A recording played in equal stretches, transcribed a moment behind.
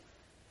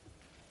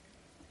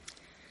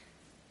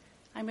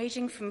I'm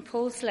reading from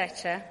Paul's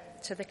letter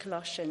to the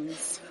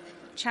Colossians,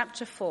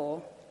 chapter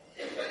 4,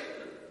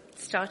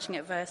 starting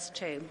at verse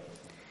 2.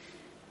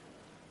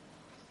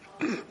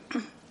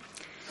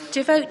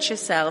 Devote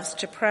yourselves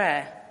to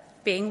prayer,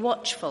 being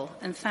watchful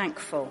and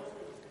thankful,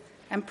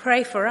 and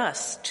pray for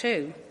us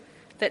too,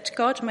 that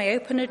God may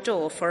open a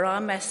door for our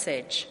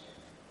message,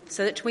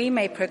 so that we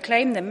may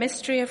proclaim the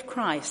mystery of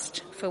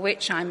Christ, for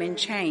which I'm in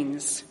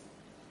chains.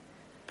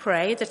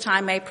 Pray that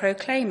I may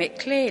proclaim it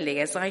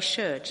clearly as I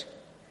should.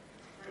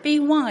 Be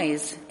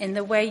wise in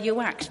the way you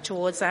act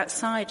towards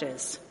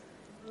outsiders.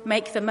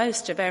 Make the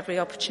most of every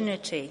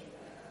opportunity.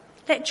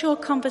 Let your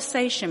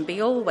conversation be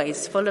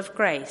always full of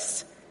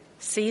grace,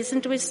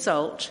 seasoned with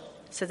salt,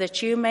 so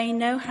that you may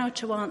know how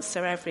to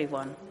answer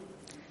everyone.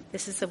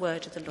 This is the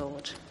word of the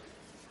Lord.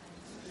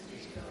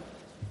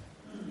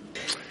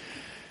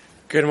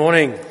 Good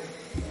morning.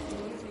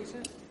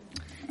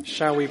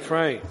 Shall we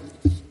pray?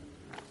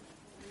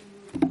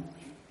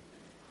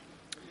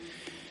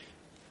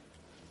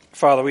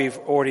 Father, we've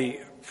already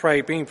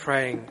been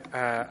praying,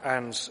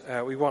 and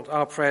we want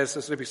our prayers,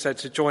 as Libby said,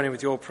 to join in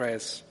with your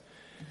prayers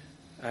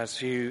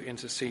as you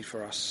intercede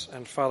for us.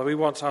 And Father, we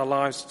want our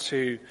lives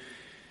to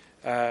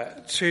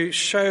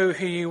show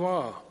who you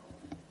are.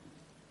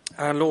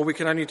 And Lord, we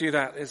can only do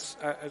that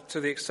to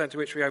the extent to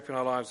which we open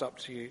our lives up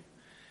to you.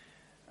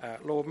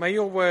 Lord, may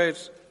your word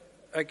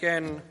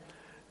again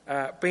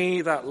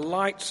be that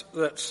light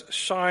that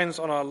shines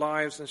on our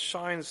lives and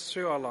shines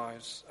through our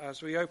lives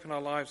as we open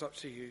our lives up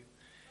to you.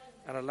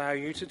 And allow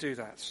you to do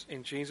that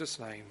in Jesus'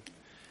 name.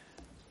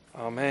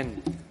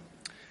 Amen.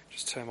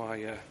 Just turn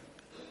my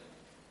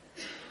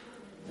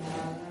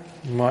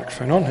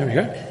microphone on. Here we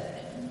go.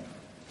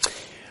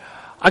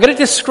 I'm going to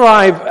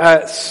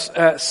describe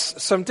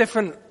some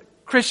different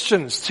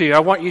Christians to you. I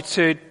want you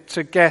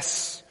to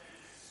guess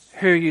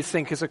who you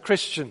think is a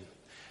Christian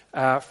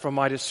from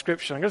my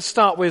description. I'm going to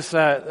start with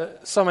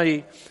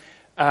somebody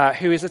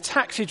who is a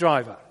taxi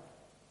driver.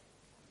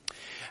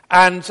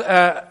 And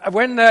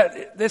when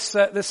this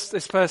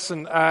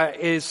person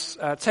is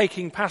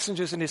taking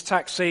passengers in his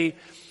taxi,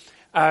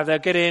 they'll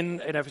get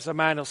in. If it's a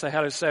man, they'll say,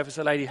 "Hello, sir." If it's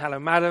a lady, "Hello,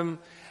 madam."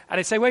 And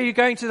they say, "Where are you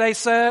going today,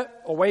 sir?"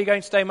 Or, "Where are you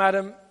going today,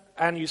 madam?"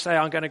 And you say,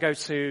 "I'm going to go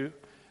to,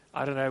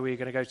 I don't know, we're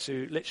going to go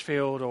to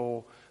Lichfield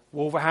or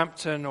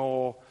Wolverhampton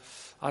or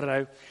I don't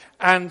know."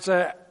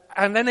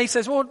 And then he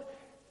says, "Well,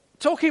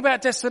 talking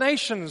about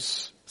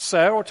destinations,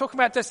 sir, or talking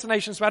about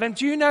destinations, madam,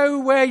 do you know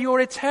where your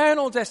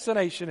eternal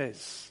destination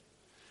is?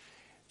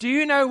 Do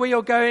you know where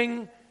you're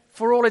going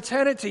for all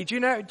eternity? Do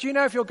you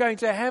know if you're going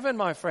to heaven,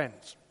 my friend?"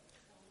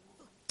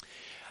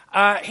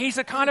 He's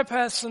the kind of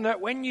person that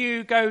when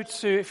you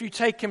if you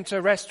take him to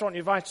a restaurant, you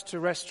invite him to a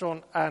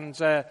restaurant and,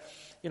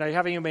 you're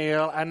having a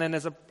meal and then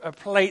there's a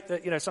plate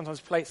that, sometimes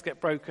plates get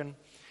broken,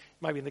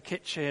 maybe in the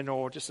kitchen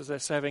or just as they're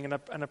serving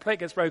and a plate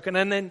gets broken.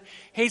 And then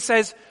he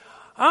says,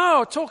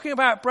 "Oh, talking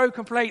about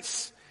broken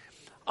plates,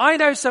 I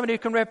know somebody who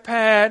can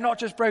repair not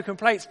just broken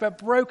plates, but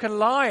broken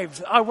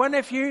lives. I wonder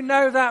if you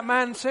know that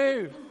man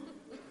too."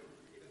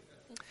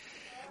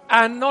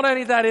 And not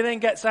only that, he then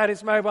gets out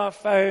his mobile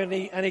phone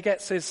and he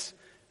gets his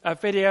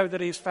video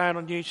that he's found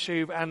on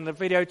YouTube, and the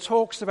video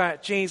talks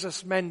about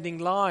Jesus mending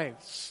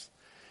lives.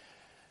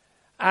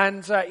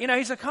 And,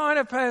 he's the kind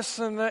of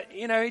person that,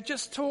 he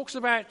just talks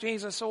about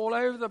Jesus all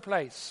over the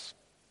place.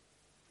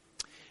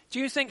 Do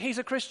you think he's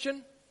a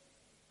Christian?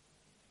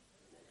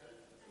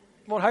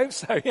 One hopes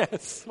so,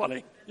 yes.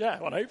 One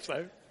hopes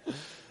so.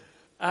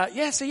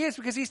 Yes, he is,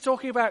 because he's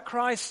talking about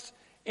Christ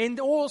in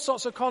all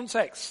sorts of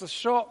contexts. The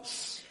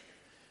shops,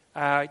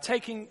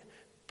 taking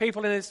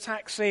people in his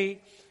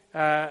taxi,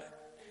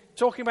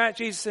 talking about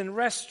Jesus in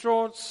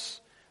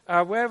restaurants,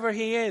 wherever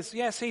he is.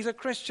 Yes, he's a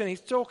Christian.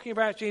 He's talking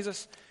about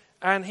Jesus,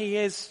 and he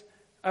is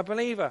a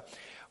believer.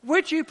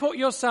 Would you put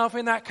yourself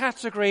in that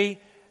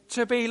category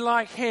to be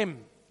like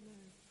him?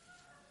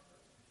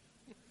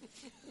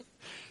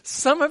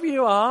 Some of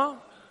you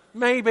are,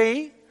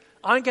 maybe.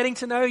 I'm getting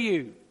to know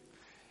you.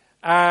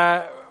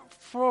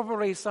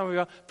 Probably some of you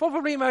are.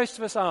 Probably most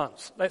of us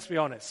aren't, let's be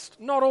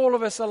honest. Not all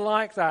of us are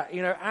like that,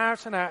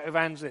 out and out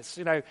evangelists.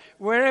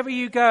 Wherever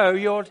you go,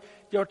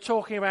 you're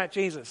talking about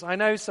Jesus. I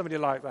know somebody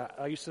like that.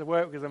 I used to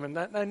work with him,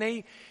 and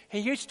he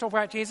used to talk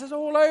about Jesus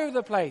all over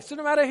the place.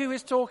 Doesn't matter who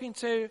he's talking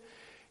to,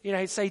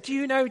 he'd say, "Do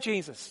you know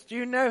Jesus? Do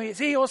you know, is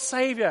he your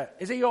Savior?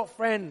 Is he your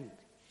friend?"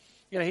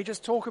 He'd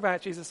just talk about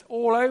Jesus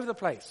all over the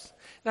place.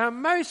 Now,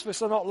 most of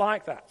us are not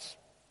like that.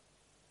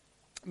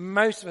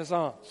 Most of us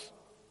aren't.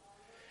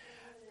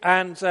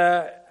 And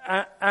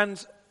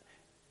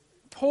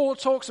Paul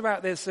talks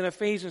about this in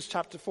Ephesians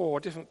chapter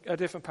 4, a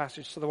different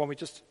passage to the one we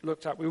just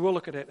looked at. We will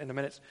look at it in a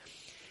minute.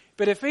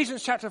 But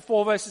Ephesians chapter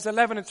 4, verses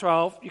 11 and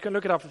 12, you can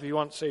look it up if you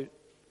want to.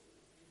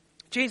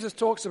 Jesus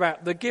talks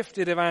about the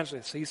gifted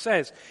evangelists. He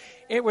says,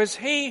 "It was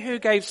he who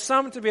gave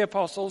some to be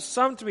apostles,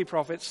 some to be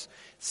prophets,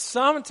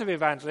 some to be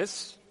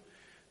evangelists,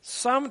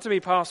 some to be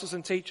pastors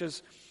and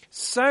teachers,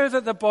 so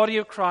that the body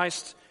of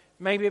Christ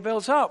may be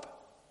built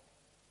up."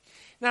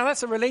 Now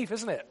that's a relief,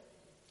 isn't it?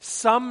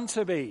 Some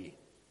to be.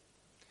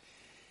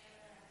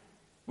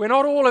 We're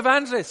not all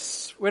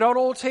evangelists. We're not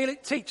all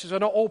teachers. We're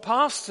not all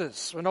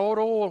pastors. We're not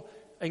all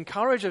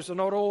encouragers. We're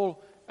not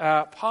all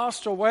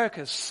pastoral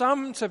workers.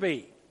 Some to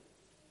be.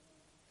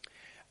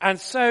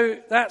 And so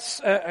that's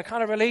a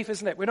kind of relief,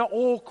 isn't it? We're not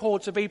all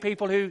called to be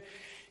people who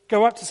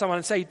go up to someone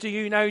and say, do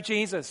you know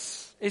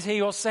Jesus? Is he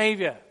your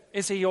Savior?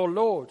 Is he your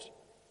Lord?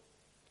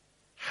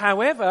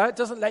 However, it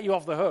doesn't let you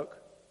off the hook.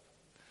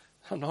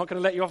 I'm not going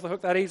to let you off the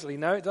hook that easily.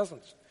 No, it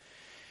doesn't.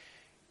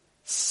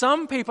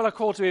 Some people are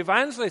called to be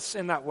evangelists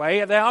in that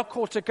way. They are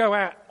called to go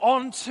out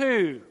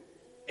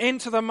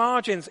into the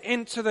margins,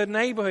 into the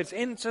neighborhoods,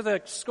 into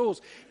the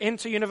schools,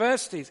 into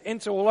universities,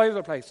 into all over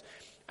the place,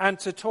 and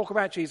to talk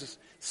about Jesus.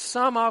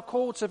 Some are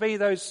called to be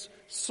those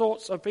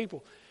sorts of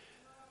people.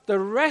 The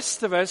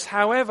rest of us,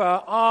 however,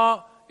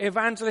 are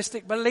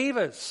evangelistic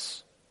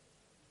believers.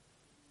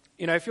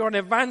 You know, if you're an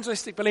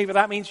evangelistic believer,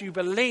 that means you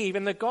believe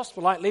in the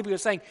gospel. Like Libby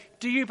was saying,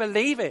 do you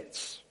believe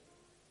it?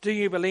 Do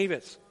you believe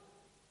it?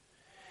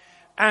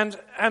 And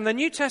the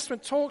New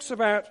Testament talks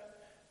about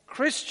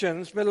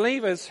Christians,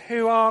 believers,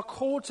 who are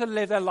called to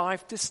live their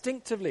life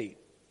distinctively.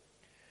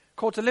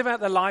 Called to live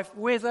out their life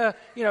with a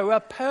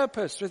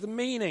purpose, with a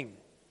meaning.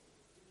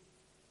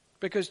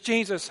 Because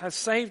Jesus has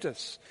saved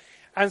us.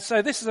 And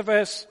so this is a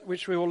verse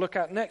which we will look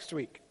at next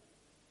week.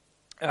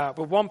 But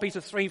 1 Peter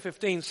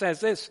 3:15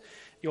 says this.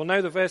 You'll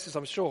know the verses,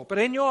 I'm sure. But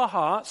in your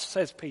hearts,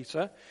 says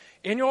Peter,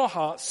 in your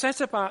hearts, set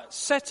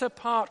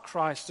apart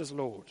Christ as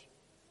Lord.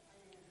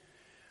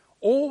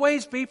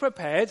 Always be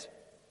prepared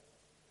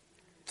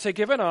to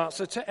give an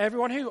answer to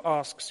everyone who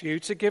asks you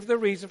to give the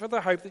reason for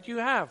the hope that you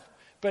have.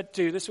 But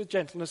do this with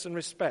gentleness and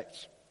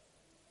respect.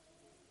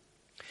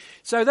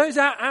 So those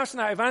out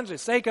and out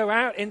evangelists, they go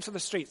out into the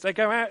streets, they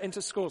go out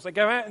into schools, they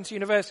go out into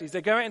universities,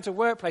 they go out into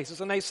workplaces,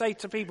 and they say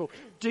to people,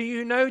 do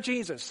you know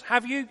Jesus?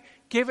 Have you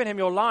given him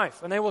your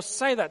life? And they will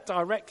say that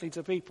directly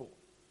to people.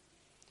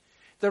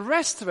 The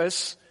rest of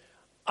us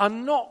are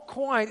not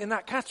quite in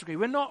that category.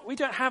 We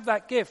don't have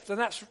that gift, and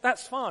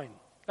that's fine.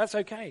 That's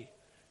okay.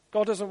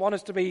 God doesn't want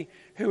us to be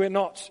who we're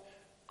not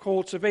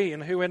called to be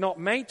and who we're not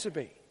made to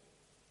be.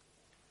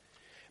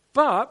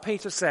 But,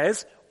 Peter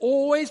says,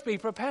 always be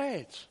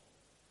prepared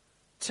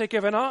to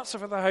give an answer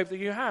for the hope that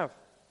you have.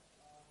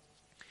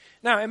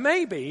 Now, it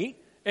may be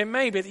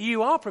that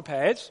you are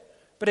prepared,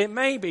 but it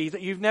may be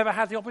that you've never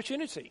had the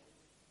opportunity.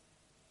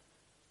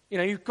 You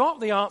know, you've got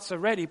the answer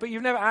ready, but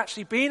you've never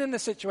actually been in the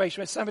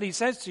situation where somebody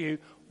says to you,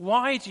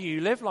 why do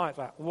you live like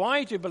that?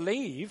 Why do you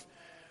believe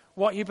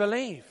what you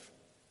believe?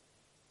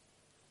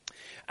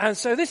 And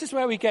so this is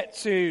where we get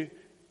to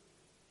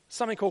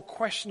something called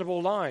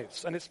Questionable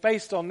Lives, and it's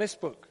based on this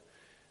book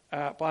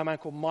by a man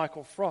called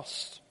Michael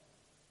Frost.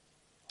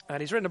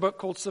 And he's written a book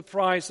called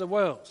Surprise the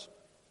World.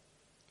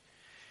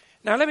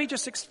 Now, let me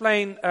just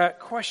explain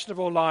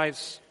questionable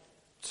lives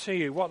to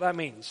you, what that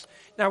means.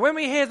 Now, when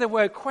we hear the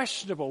word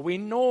questionable, we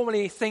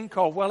normally think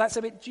of, well, that's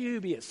a bit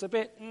dubious, a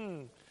bit,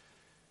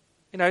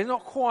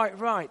 not quite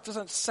right,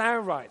 doesn't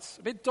sound right,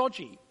 a bit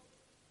dodgy.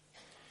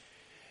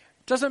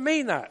 Doesn't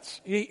mean that.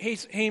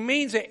 He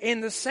means it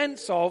in the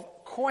sense of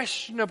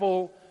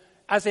questionable,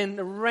 as in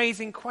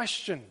raising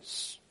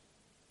questions,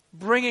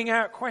 bringing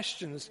out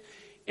questions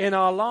in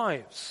our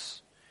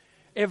lives,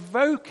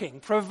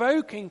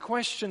 provoking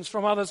questions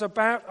from others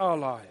about our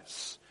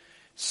lives,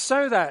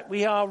 so that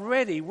we are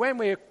ready, when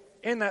we're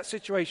in that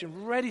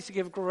situation, ready to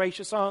give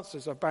gracious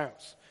answers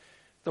about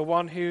the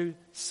one who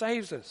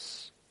saves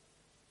us.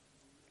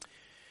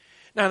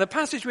 Now, the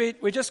passage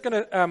we're just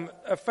going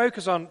to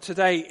focus on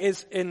today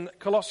is in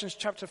Colossians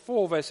chapter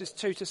 4, verses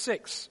 2 to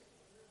 6.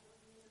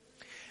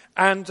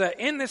 And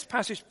in this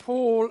passage,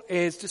 Paul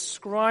is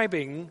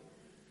describing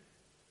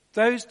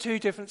those two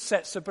different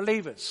sets of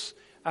believers.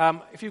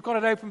 If you've got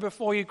it open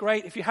before you,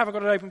 great. If you haven't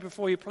got it open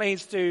before you,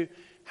 please do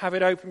have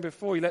it open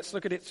before you. Let's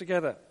look at it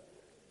together.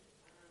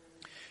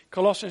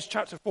 Colossians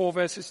chapter 4,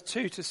 verses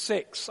 2 to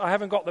 6. I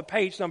haven't got the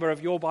page number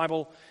of your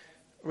Bible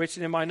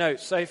written in my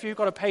notes. So if you've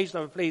got a page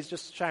number, please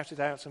just shout it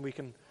out and we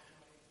can...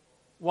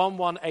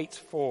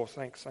 1184.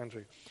 Thanks,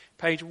 Andrew.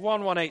 Page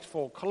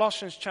 1184.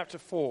 Colossians chapter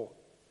 4,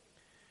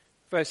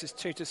 verses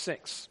 2 to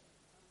 6.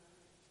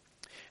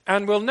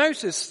 And we'll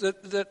notice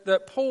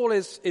that Paul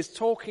is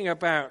talking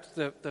about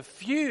the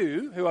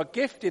few who are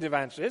gifted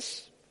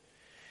evangelists,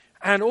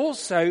 and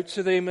also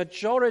to the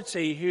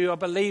majority who are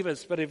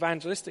believers, but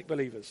evangelistic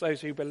believers, those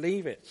who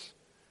believe it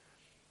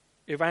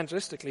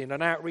evangelistically in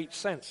an outreach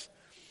sense.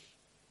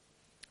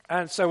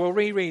 And so we'll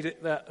reread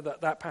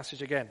that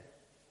passage again.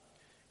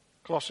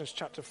 Colossians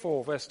chapter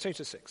 4, verse 2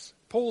 to 6.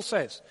 Paul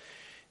says,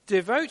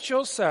 devote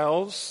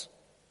yourselves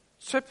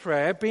to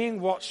prayer,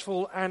 being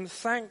watchful and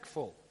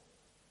thankful.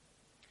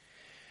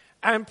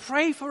 And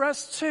pray for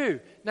us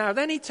too. Now,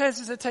 then he turns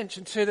his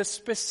attention to the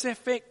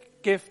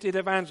specific gifted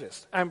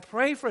evangelist. And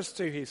pray for us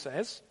too, he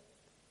says,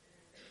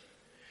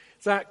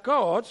 that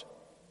God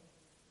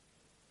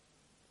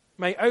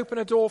may open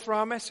a door for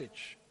our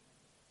message,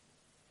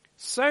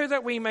 so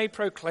that we may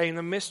proclaim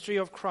the mystery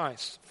of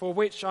Christ, for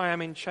which I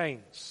am in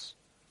chains.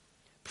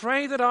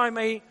 Pray that I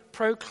may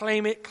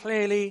proclaim it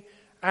clearly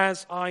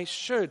as I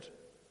should.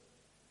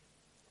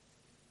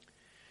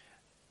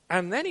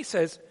 And then he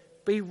says,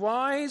 be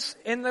wise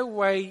in the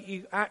way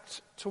you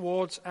act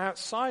towards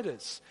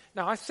outsiders.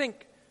 Now, I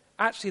think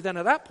actually then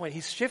at that point,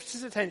 he shifts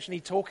his attention.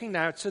 He's talking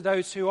now to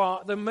those who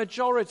are the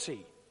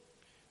majority.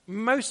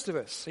 Most of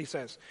us, he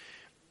says.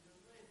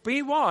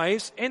 Be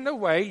wise in the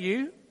way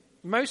you,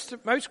 most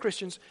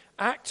Christians,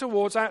 act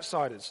towards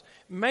outsiders.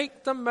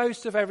 Make the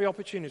most of every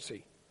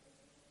opportunity.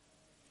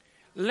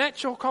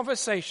 Let your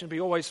conversation be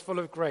always full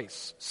of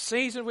grace,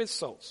 seasoned with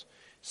salt,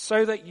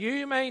 so that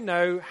you may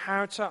know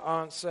how to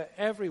answer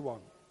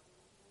everyone.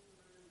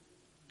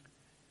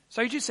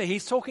 So you see,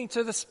 he's talking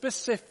to the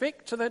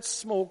specific, to that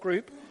small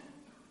group.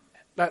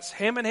 That's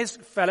him and his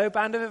fellow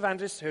band of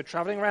evangelists who are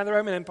traveling around the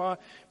Roman Empire,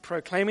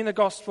 proclaiming the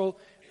gospel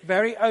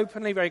very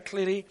openly, very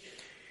clearly.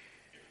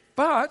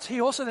 But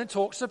he also then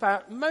talks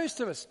about most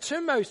of us,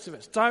 to most of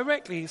us,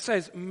 directly. He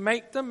says,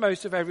 make the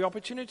most of every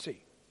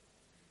opportunity.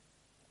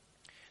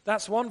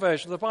 That's one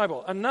version of the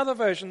Bible. Another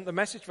version, the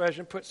Message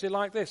version, puts it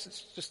like this.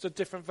 It's just a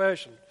different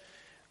version.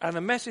 And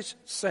the Message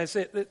says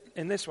it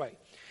in this way.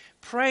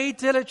 Pray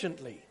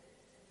diligently.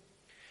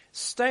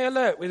 Stay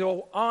alert with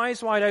your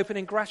eyes wide open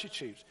in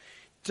gratitude.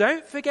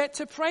 Don't forget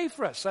to pray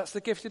for us, that's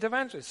the gifted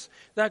evangelists,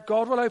 that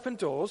God will open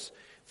doors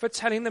for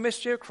telling the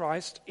mystery of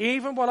Christ,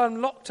 even while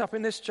I'm locked up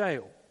in this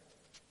jail.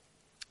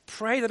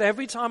 Pray that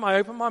every time I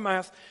open my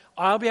mouth,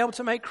 I'll be able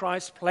to make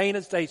Christ plain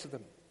as day to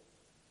them.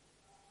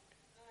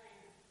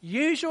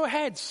 Use your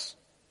heads.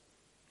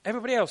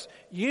 Everybody else,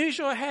 use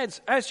your heads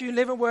as you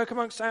live and work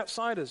amongst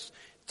outsiders.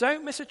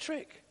 Don't miss a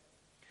trick.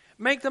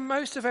 Make the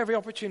most of every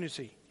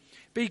opportunity.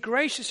 Be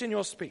gracious in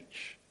your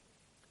speech.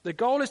 The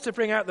goal is to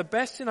bring out the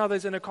best in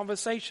others in a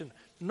conversation,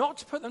 not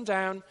to put them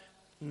down,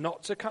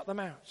 not to cut them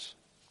out.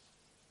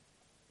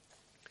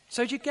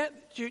 So do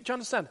you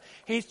understand?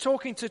 He's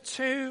talking to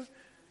two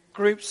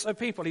groups of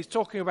people. He's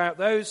talking about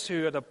those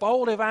who are the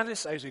bold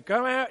evangelists, those who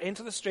go out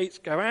into the streets,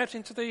 go out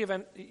into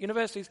the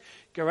universities,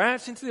 go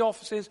out into the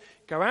offices,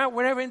 go out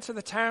wherever into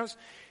the towns.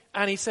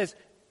 And he says,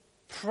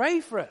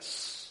 pray for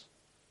us.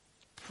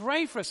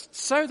 Pray for us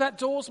so that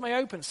doors may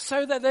open,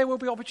 so that there will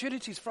be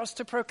opportunities for us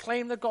to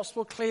proclaim the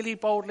gospel clearly,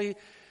 boldly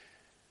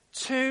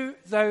to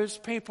those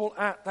people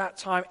at that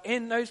time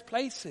in those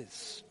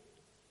places.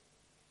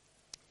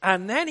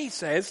 And then he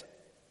says,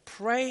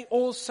 pray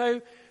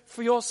also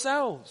for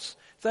yourselves,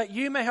 that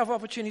you may have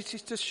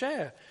opportunities to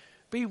share.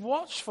 Be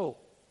watchful.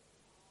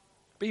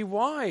 Be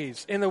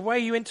wise in the way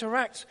you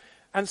interact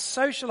and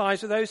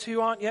socialize with those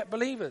who aren't yet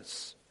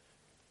believers.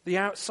 The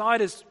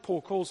outsiders,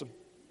 Paul calls them.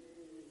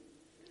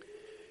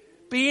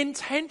 Be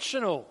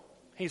intentional,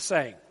 he's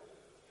saying.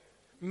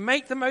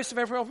 Make the most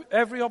of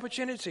every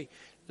opportunity.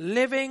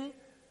 Living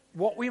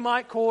what we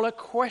might call a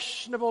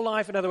questionable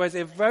life. In other words,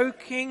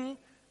 evoking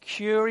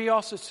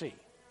curiosity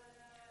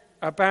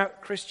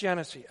about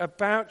Christianity,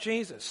 about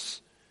Jesus.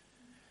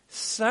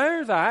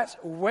 So that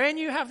when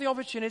you have the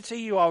opportunity,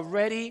 you are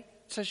ready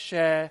to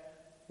share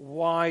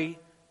why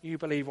you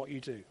believe what you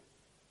do.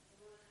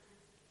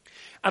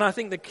 And I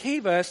think the key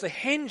verse, the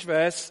hinge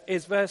verse,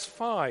 is verse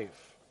 5.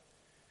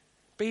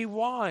 Be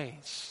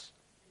wise.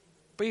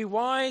 Be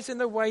wise in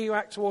the way you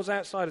act towards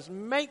outsiders.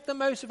 Make the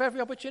most of every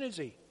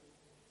opportunity.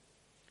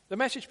 The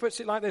Message puts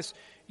it like this.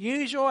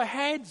 Use your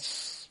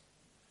heads.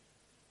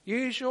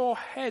 Use your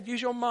head,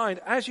 use your mind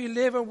as you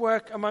live and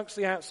work amongst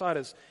the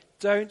outsiders.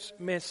 Don't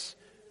miss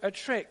a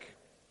trick.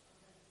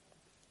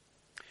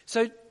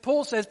 So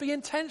Paul says, be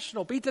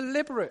intentional, be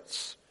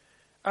deliberate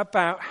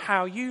about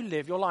how you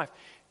live your life.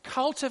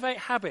 Cultivate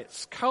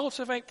habits,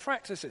 cultivate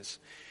practices.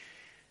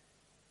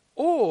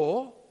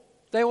 Or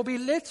there will be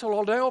little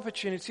or no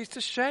opportunities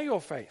to share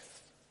your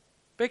faith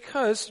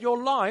because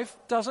your life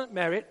doesn't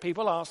merit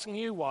people asking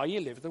you why you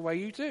live the way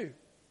you do.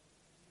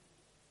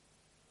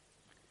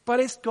 But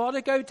it's got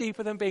to go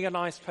deeper than being a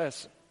nice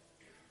person.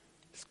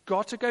 It's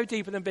got to go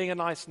deeper than being a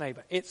nice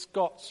neighbor. It's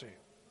got to.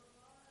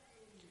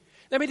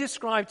 Let me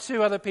describe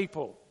two other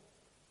people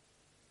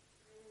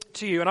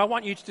to you, and I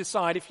want you to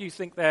decide if you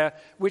think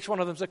which one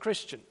of them's a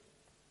Christian.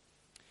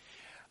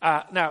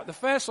 Now, the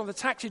first one, the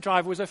taxi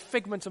driver, was a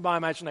figment of my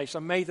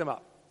imagination. I made them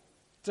up.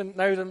 Didn't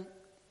know them.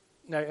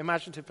 No,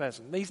 imaginative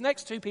person. These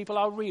next two people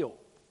are real.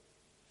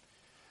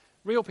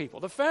 Real people.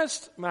 The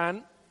first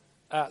man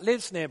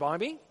lives nearby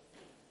me.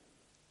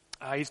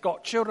 He's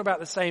got children about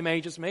the same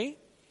age as me.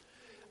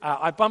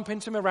 I bump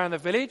into him around the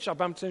village. I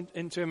bumped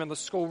into him on the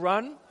school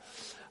run.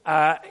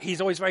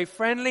 He's always very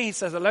friendly. He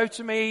says hello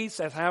to me. He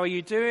says, how are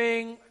you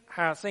doing?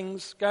 How are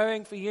things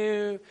going for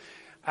you?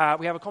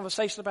 We have a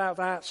conversation about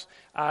that.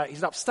 He's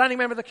an upstanding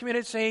member of the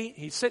community.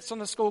 He sits on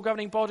the school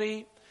governing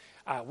body.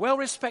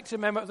 Well-respected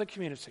member of the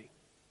community.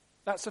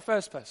 That's the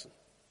first person.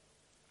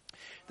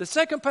 The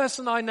second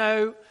person I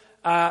know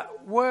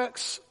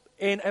works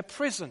in a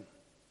prison.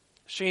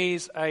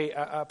 She's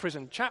a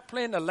prison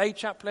chaplain, a lay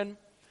chaplain.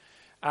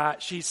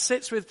 She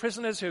sits with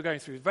prisoners who are going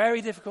through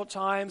very difficult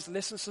times,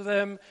 listens to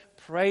them,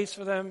 prays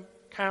for them,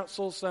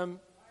 counsels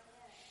them.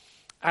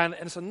 And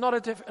it's not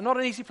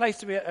an easy place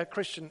to be a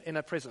Christian in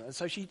a prison. And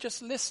so she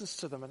just listens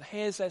to them and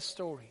hears their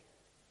story.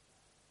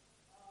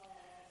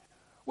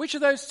 Which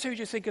of those two do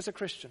you think is a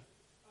Christian?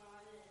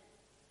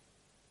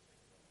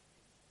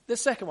 The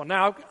second one.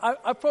 Now,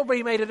 I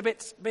probably made it a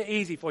bit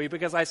easy for you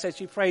because I said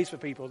she prays for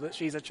people, that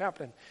she's a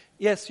chaplain.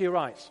 Yes, you're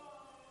right.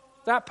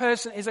 That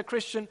person is a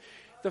Christian.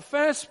 The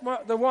first,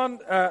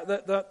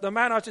 the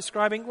man I was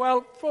describing, well,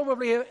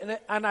 probably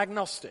an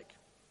agnostic.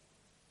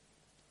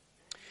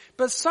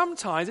 But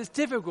sometimes it's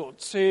difficult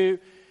to,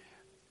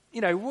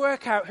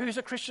 work out who's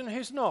a Christian and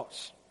who's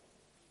not.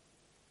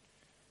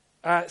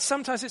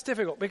 Sometimes it's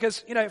difficult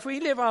because, if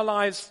we live our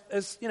lives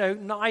as,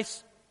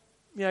 nice,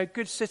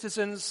 good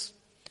citizens,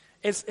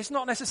 it's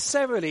not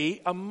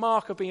necessarily a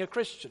mark of being a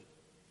Christian.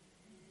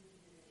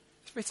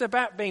 If it's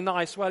about being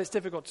nice, well, it's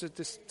difficult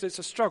it's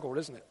a struggle,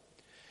 isn't it?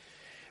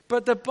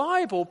 But the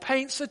Bible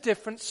paints a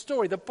different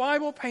story. The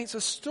Bible paints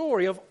a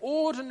story of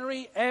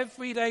ordinary,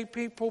 everyday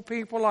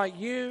people like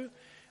you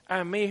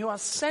and me, who are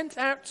sent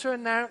out to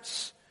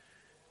announce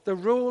the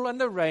rule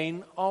and the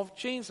reign of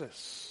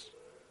Jesus.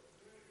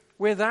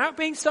 Without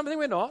being something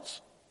we're not,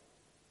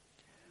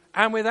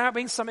 and without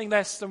being something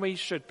less than we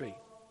should be.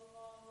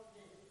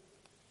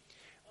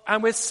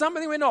 And with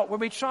something we're not, when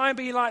we try and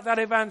be like that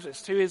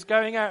evangelist who is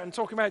going out and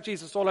talking about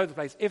Jesus all over the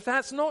place, if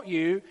that's not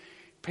you,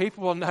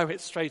 people will know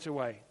it straight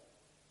away.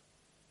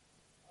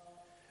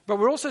 But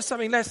we're also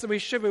something less than we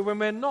should be when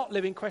we're not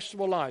living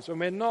questionable lives, when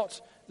we're not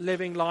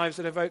living lives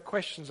that evoke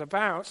questions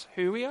about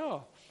who we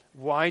are.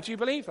 Why do you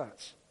believe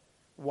that?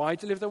 Why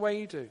do you live the way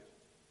you do?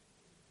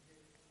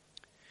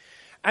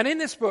 And in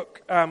this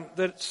book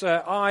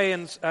that I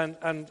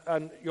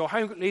and your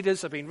home group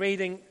leaders have been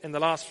reading in the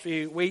last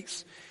few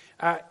weeks,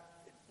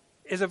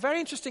 is a very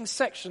interesting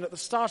section at the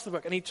start of the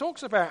book. And he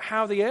talks about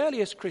how the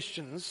earliest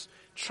Christians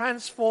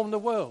transformed the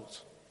world.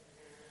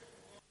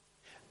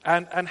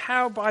 And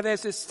how by their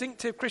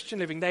distinctive Christian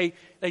living, they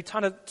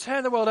kind of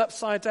turn the world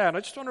upside down. I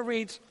just want to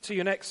read to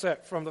you an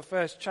excerpt from the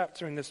first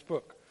chapter in this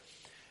book.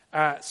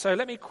 So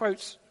let me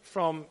quote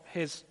from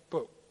his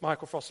book,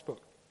 Michael Frost's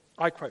book.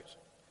 I quote,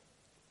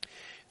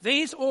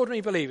 "These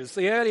ordinary believers,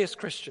 the earliest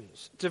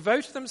Christians,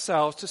 devoted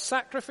themselves to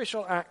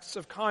sacrificial acts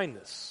of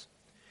kindness.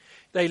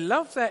 They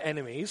loved their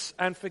enemies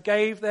and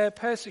forgave their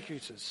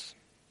persecutors.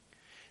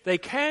 They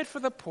cared for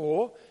the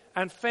poor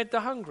and fed the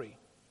hungry.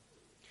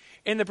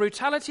 In the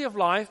brutality of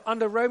life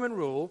under Roman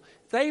rule,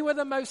 they were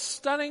the most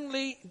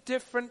stunningly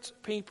different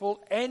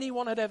people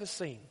anyone had ever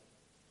seen.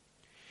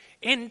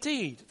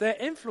 Indeed, their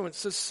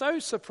influence is so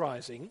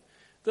surprising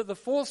that the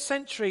 4th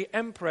century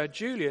Emperor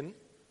Julian,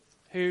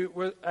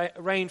 who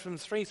reigned from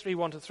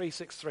 331 to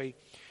 363,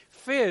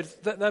 feared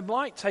that they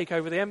might take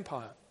over the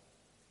empire.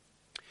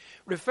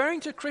 Referring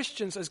to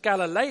Christians as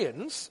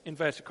Galileans,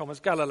 inverted commas,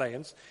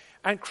 Galileans,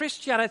 and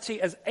Christianity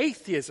as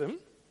atheism,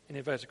 in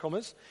inverted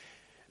commas,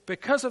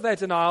 because of their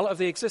denial of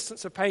the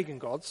existence of pagan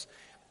gods,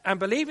 and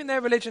believing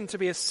their religion to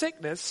be a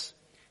sickness,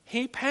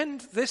 he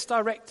penned this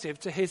directive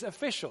to his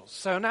officials."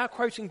 So now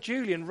quoting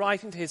Julian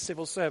writing to his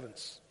civil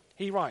servants.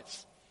 He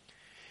writes,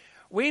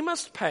 "We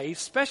must pay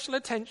special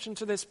attention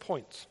to this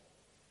point,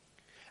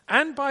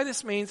 and by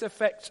this means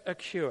effect a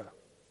cure.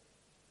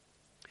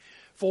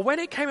 For when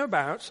it came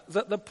about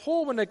that the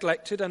poor were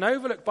neglected and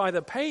overlooked by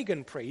the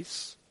pagan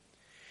priests,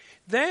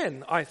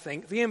 then, I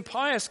think, the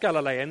impious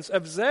Galileans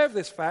observed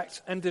this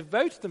fact and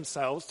devoted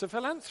themselves to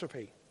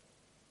philanthropy.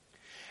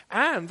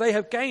 And they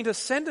have gained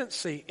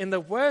ascendancy in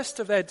the worst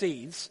of their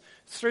deeds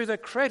through the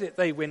credit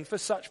they win for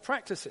such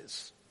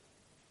practices.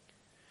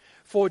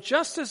 For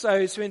just as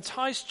those who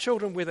entice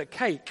children with a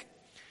cake,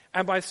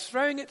 and by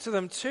throwing it to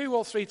them 2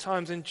 or 3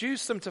 times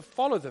induce them to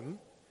follow them,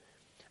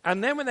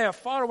 and then when they are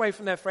far away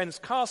from their friends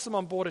cast them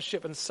on board a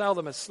ship and sell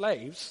them as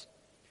slaves,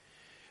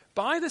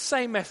 by the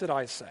same method,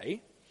 I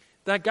say,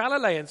 the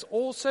Galileans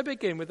also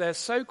begin with their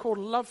so-called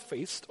love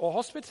feast or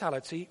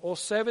hospitality or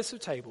service of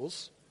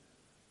tables,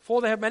 for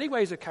they have many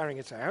ways of carrying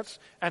it out,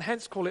 and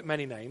hence call it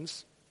many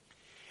names.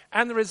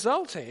 And the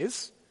result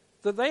is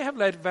that they have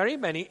led very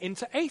many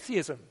into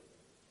atheism,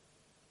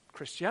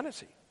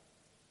 Christianity."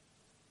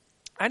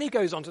 And he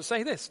goes on to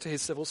say this to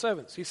his civil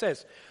servants. He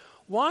says,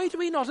 "Why do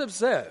we not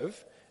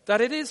observe that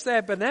it is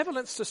their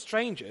benevolence to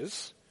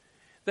strangers,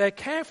 their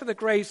care for the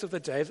graves of the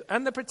dead,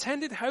 and the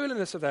pretended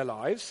holiness of their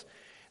lives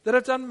that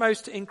have done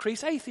most to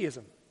increase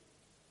atheism?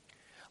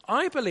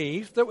 I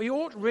believe that we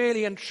ought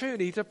really and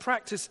truly to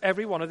practice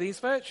every one of these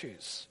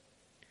virtues.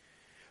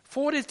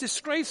 For it is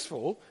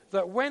disgraceful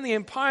that when the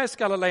impious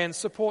Galileans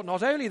support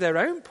not only their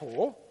own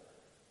poor,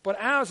 but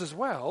ours as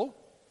well,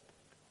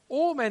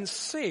 all men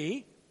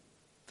see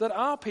that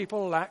our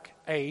people lack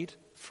aid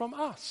from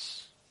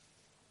us."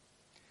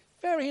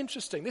 Very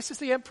interesting. This is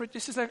the emperor.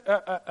 This is a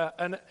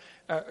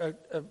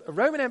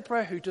Roman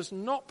emperor who does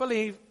not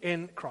believe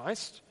in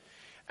Christ,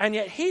 and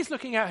yet he's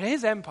looking at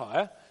his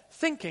empire,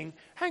 thinking,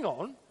 "Hang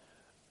on,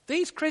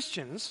 these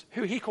Christians,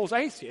 who he calls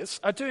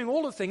atheists, are doing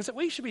all the things that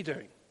we should be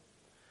doing.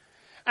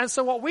 And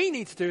so what we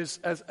need to do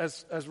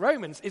as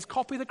Romans is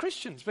copy the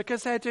Christians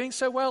because they're doing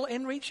so well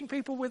in reaching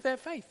people with their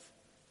faith."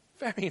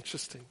 Very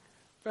interesting.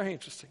 Very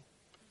interesting.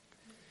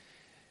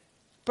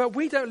 But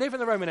we don't live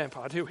in the Roman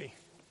Empire, do we?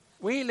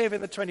 We live in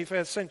the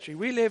 21st century.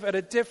 We live at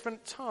a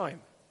different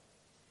time.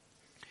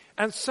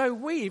 And so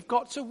we've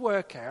got to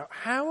work out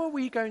how are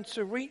we going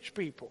to reach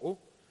people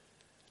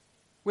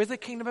with the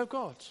kingdom of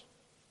God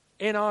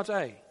in our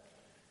day?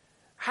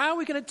 How are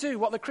we going to do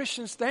what the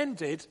Christians then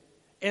did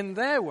in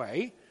their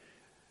way,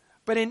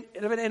 but in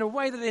a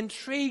way that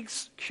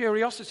intrigues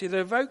curiosity, that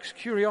evokes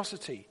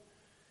curiosity,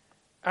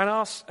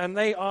 and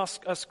they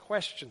ask us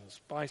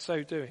questions by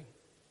so doing?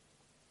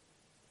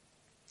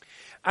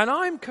 And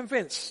I'm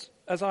convinced,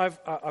 as I've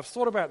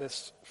thought about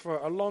this for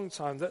a long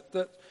time,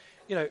 that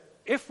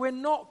if we're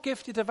not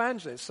gifted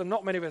evangelists, and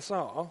not many of us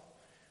are,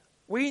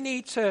 we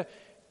need to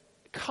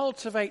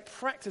cultivate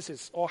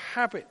practices or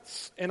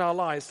habits in our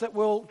lives that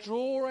will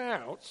draw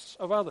out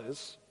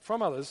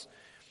from others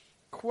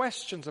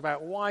questions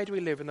about why do we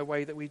live in the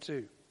way that we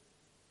do.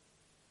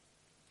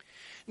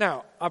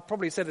 Now, I've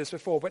probably said this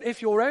before, but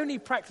if your only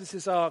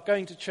practices are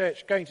going to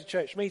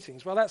church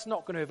meetings, well, that's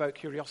not going to evoke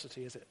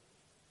curiosity, is it?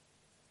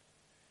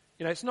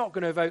 It's not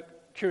going to evoke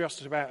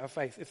curiosity about our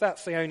faith if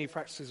that's the only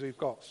practices we've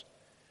got.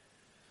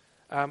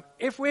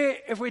 If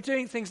we're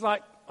doing things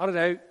like, I don't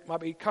know,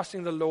 might be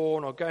cutting the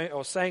lawn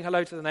or saying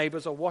hello to the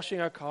neighbours or washing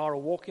our car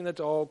or walking the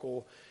dog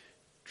or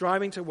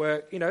driving to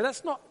work,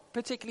 that's not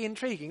particularly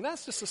intriguing.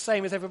 That's just the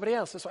same as everybody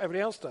else. That's what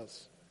everybody else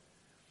does.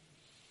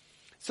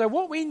 So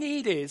what we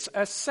need is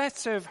a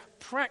set of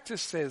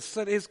practices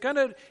that is going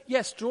to,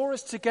 yes, draw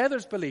us together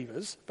as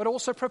believers, but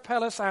also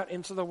propel us out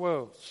into the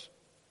world.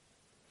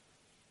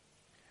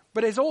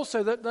 But it's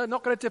also that they're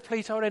not going to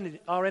deplete our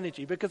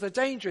energy, because the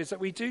danger is that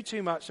we do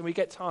too much and we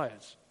get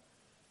tired.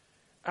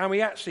 And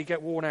we actually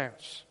get worn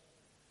out.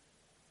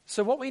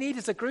 So what we need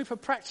is a group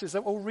of practices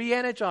that will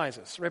re-energize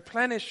us,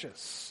 replenish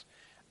us,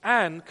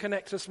 and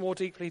connect us more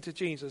deeply to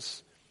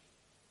Jesus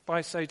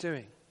by so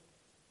doing.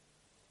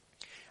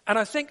 And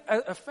I think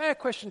a fair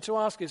question to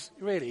ask is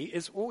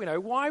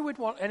why would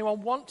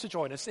anyone want to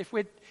join us if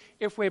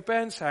we're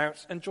burnt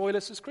out and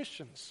joyless as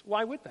Christians?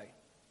 Why would they?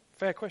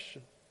 Fair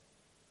question.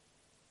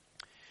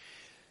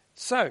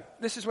 So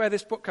this is where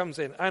this book comes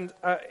in, and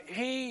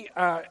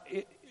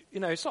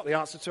it's not the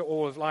answer to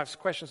all of life's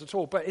questions at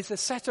all, but it's a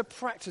set of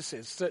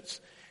practices that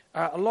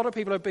a lot of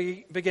people are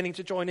beginning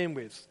to join in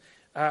with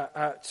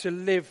to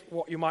live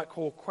what you might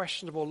call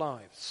questionable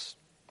lives.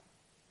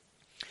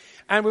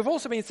 And we've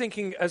also been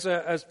thinking as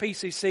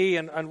PCC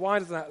and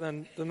wider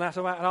than that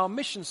about our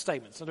mission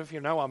statements. I don't know if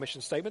you know our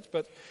mission statements,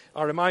 but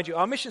I'll remind you,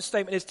 our mission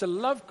statement is to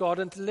love God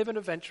and to live an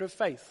adventure of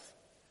faith.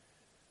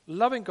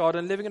 Loving God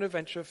and living an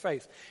adventure of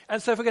faith.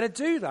 And so if we're going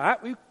to do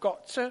that, we've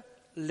got to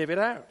live it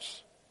out.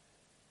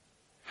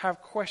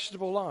 Have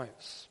questionable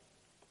lives.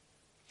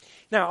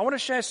 Now, I want to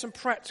share some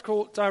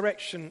practical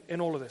direction in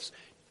all of this.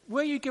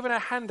 Were you given a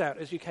handout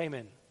as you came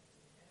in?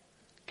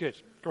 Good,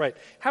 great.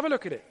 Have a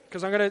look at it,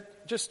 because I'm going to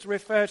just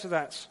refer to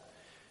that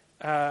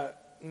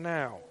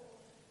now.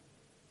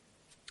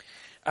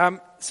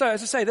 So,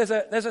 as I say, there's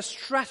a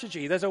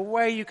strategy, there's a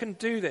way you can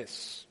do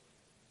this.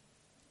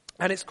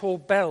 And it's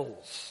called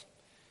BELLS.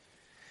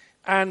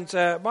 And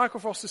Michael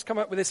Frost has come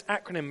up with this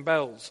acronym,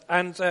 BELLS.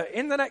 And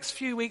in the next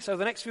few weeks, over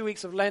the next few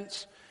weeks of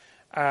Lent,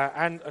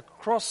 and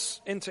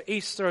across into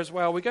Easter as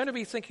well, we're going to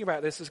be thinking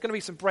about this. There's going to be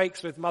some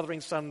breaks with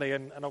Mothering Sunday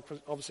and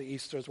obviously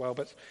Easter as well.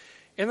 But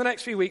in the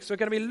next few weeks, we're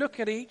going to be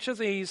looking at each of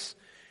these,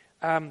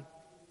 the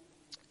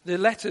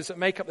letters that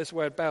make up this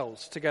word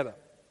BELLS together.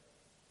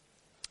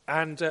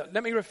 And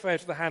let me refer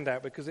to the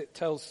handout because it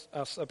tells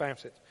us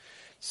about it.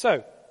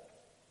 So,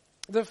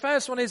 the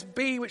first one is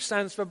B, which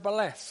stands for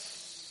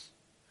bless.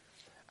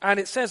 And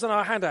it says on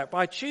our handout,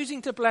 by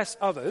choosing to bless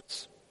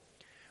others,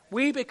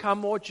 we become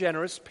more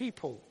generous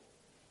people.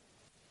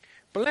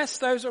 Bless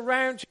those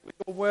around you with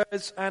your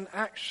words and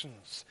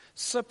actions.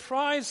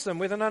 Surprise them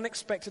with an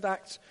unexpected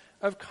act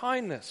of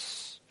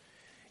kindness.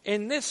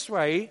 In this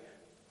way,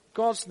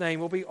 God's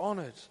name will be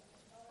honored.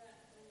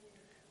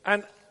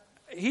 And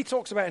he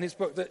talks about in his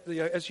book that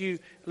as you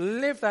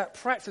live that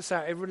practice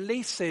out, it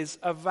releases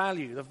a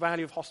value, the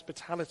value of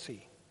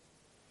hospitality.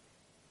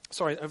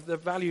 Of the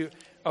value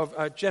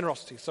of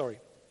generosity,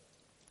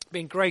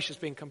 Being gracious,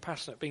 being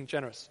compassionate, being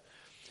generous.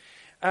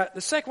 The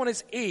second one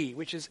is E,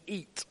 which is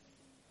eat.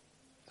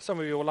 Some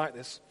of you will like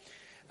this.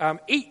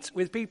 Eat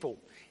with people.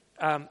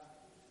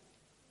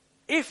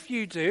 If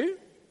you do,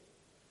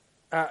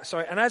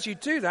 and as you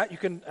do that,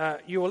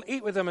 you will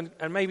eat with them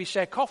and maybe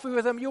share coffee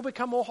with them, you'll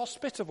become more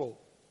hospitable.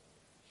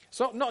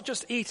 So not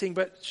just eating,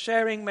 but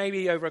sharing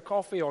maybe over a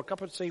coffee or a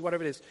cup of tea,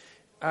 whatever it is.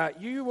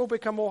 You will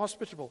become more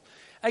hospitable.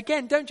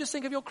 Again, don't just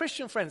think of your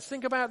Christian friends.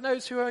 Think about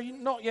those who are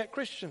not yet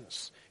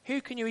Christians.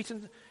 Who can you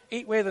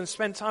eat with and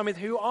spend time with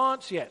who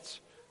aren't yet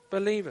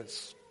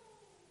believers?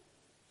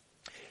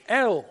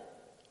 L,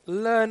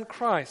 learn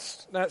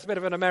Christ. That's a bit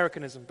of an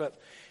Americanism, but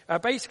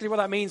basically what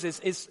that means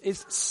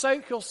is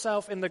soak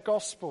yourself in the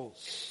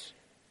Gospels.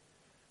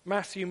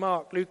 Matthew,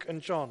 Mark, Luke,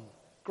 and John.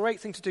 Great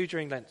thing to do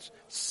during Lent.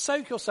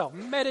 Soak yourself,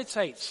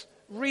 meditate,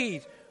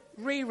 read,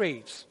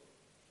 reread.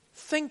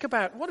 Think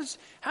about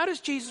how does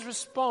Jesus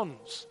respond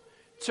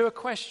to a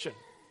question?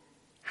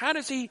 How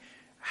does he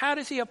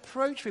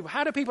approach people?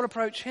 How do people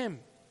approach him?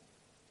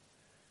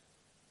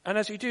 And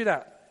as you do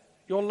that,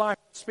 your life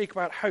will speak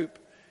about hope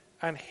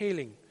and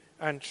healing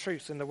and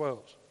truth in the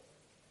world.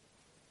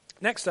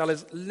 Next L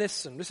is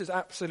listen. This is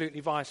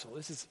absolutely vital.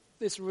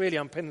 This really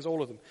unpins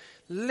all of them.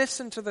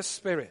 Listen to the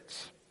Spirit.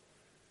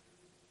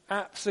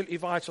 Absolutely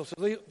vital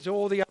to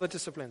all the other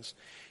disciplines.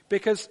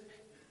 Because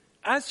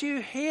as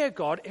you hear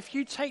God, if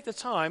you take the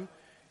time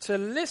to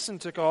listen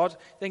to God,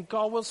 then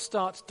God will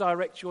start to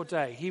direct your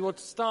day. He will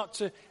start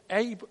to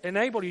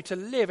enable you to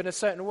live in a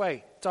certain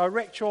way,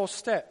 direct your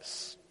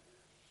steps.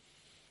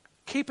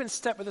 Keep in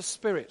step with the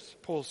Spirit,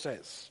 Paul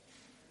says.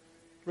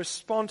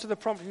 Respond to the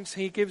promptings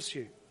he gives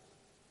you.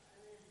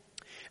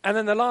 And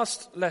then the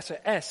last letter,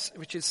 S,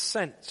 which is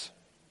sent.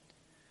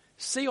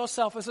 See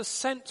yourself as a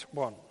sent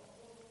one.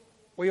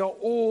 We are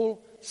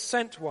all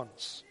sent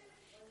ones.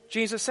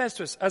 Jesus says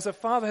to us, as the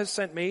Father has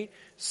sent me,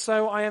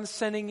 so I am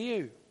sending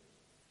you.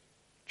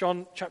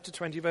 John chapter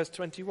 20, verse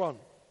 21.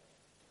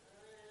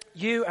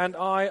 You and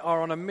I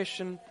are on a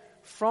mission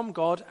from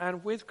God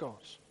and with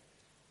God.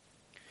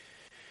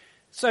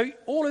 So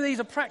all of these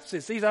are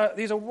practices. These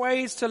are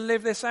ways to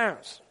live this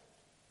out.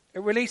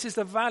 It releases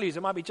the values.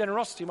 It might be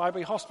generosity. It might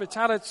be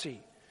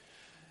hospitality.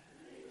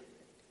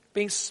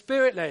 Being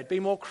Spirit-led.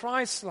 Being more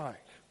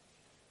Christ-like.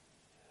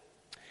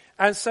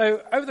 And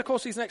so over the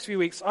course of these next few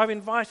weeks, I've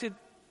invited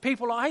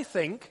people, I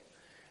think,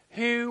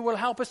 who will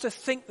help us to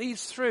think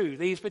these through,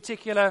 these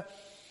particular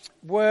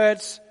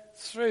words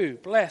through.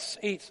 Bless,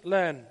 eat,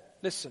 learn,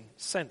 listen,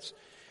 sense.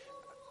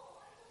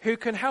 Who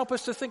can help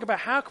us to think about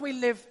how can we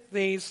live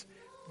these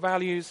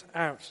values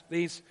out,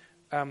 these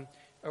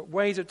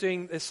ways of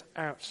doing this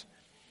out.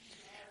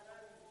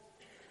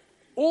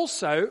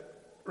 Also,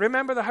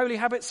 remember the Holy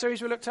Habits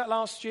series we looked at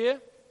last year?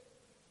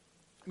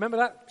 Remember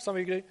that? Some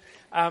of you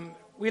do.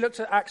 We looked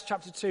at Acts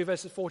chapter 2,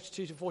 verses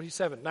 42 to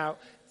 47. Now,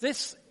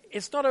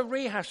 it's not a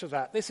rehash of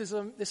that. This is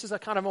a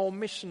kind of more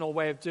missional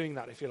way of doing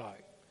that, if you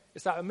like.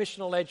 It's that a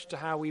missional edge to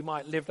how we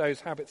might live those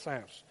habits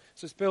out.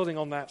 So it's building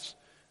on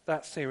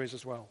that series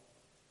as well.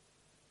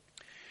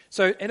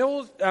 So it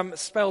all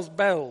spells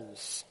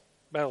bells.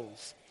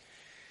 Bells.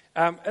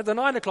 At the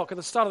 9 o'clock, at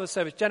the start of the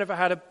service, Jennifer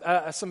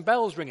had some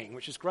bells ringing,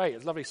 which is great.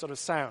 It's a lovely sort of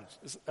sound.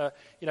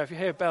 If you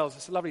hear bells,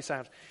 it's a lovely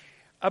sound.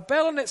 A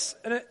bell on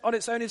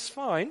its own is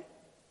fine,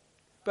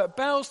 but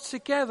bells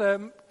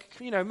together,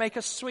 make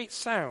a sweet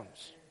sound.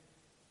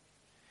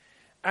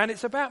 And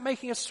it's about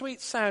making a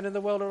sweet sound in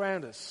the world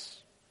around us.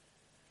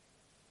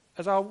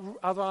 As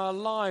our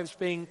lives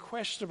being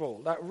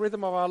questionable, that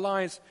rhythm of our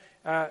lives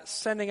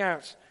sending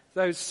out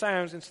those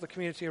sounds into the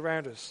community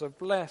around us. So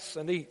bless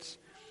and eat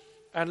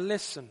and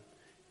listen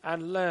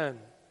and learn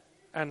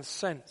and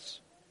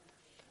sense.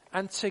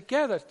 And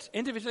together,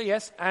 individually,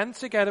 yes, and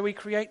together we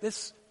create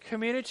this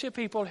community of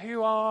people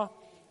who are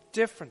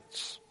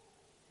different,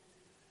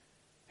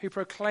 who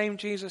proclaim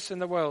Jesus in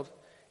the world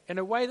in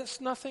a way that's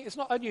nothing, it's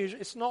not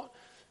unusual, it's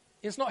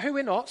not who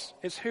we're not,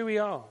 it's who we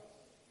are.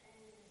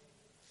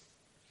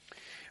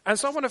 And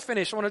so I want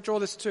to draw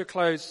this to a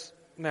close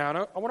now. And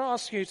I want to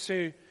ask you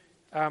to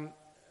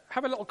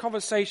have a little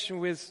conversation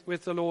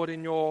with the Lord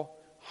in your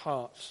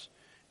hearts.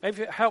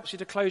 Maybe it helps you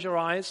to close your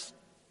eyes,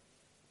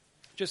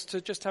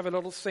 just have a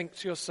little think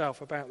to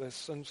yourself about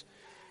this. And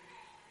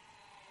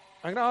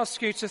I'm going to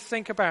ask you to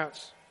think about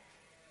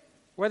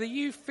whether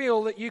you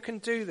feel that you can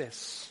do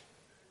this.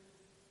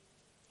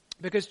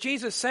 Because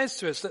Jesus says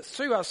to us that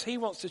through us he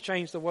wants to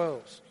change the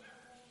world.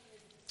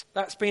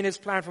 That's been his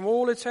plan from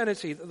all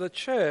eternity, that the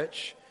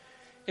church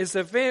is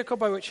the vehicle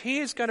by which he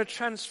is going to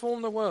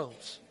transform the world.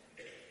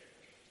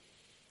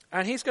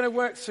 And he's going to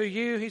work through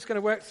you, he's going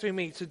to work through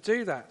me to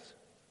do that.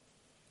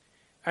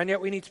 And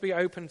yet we need to be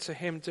open to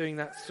him doing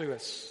that through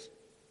us.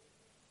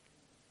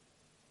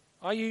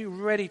 Are you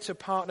ready to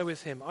partner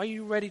with him? Are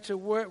you ready to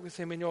work with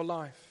him in your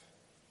life?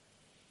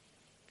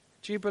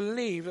 Do you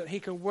believe that he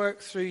can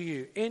work through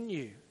you, in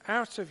you,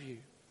 out of you,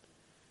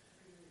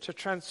 to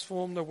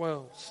transform the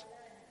world?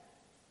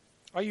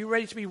 Are you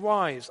ready to be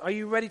wise? Are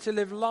you ready to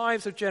live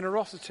lives of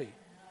generosity,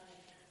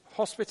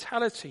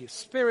 hospitality,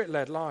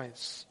 Spirit-led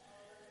lives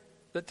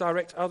that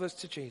direct others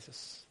to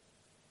Jesus?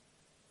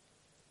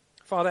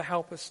 Father,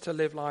 help us to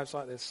live lives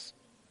like this.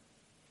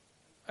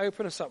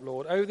 Open us up,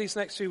 Lord. Over these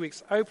next few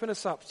weeks, open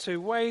us up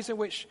to ways in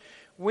which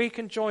we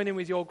can join in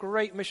with your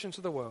great mission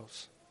to the world,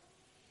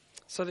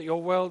 so that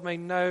your world may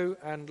know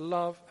and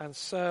love and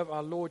serve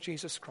our Lord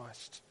Jesus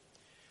Christ.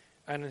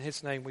 And in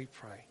his name we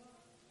pray.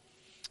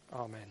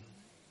 Amen.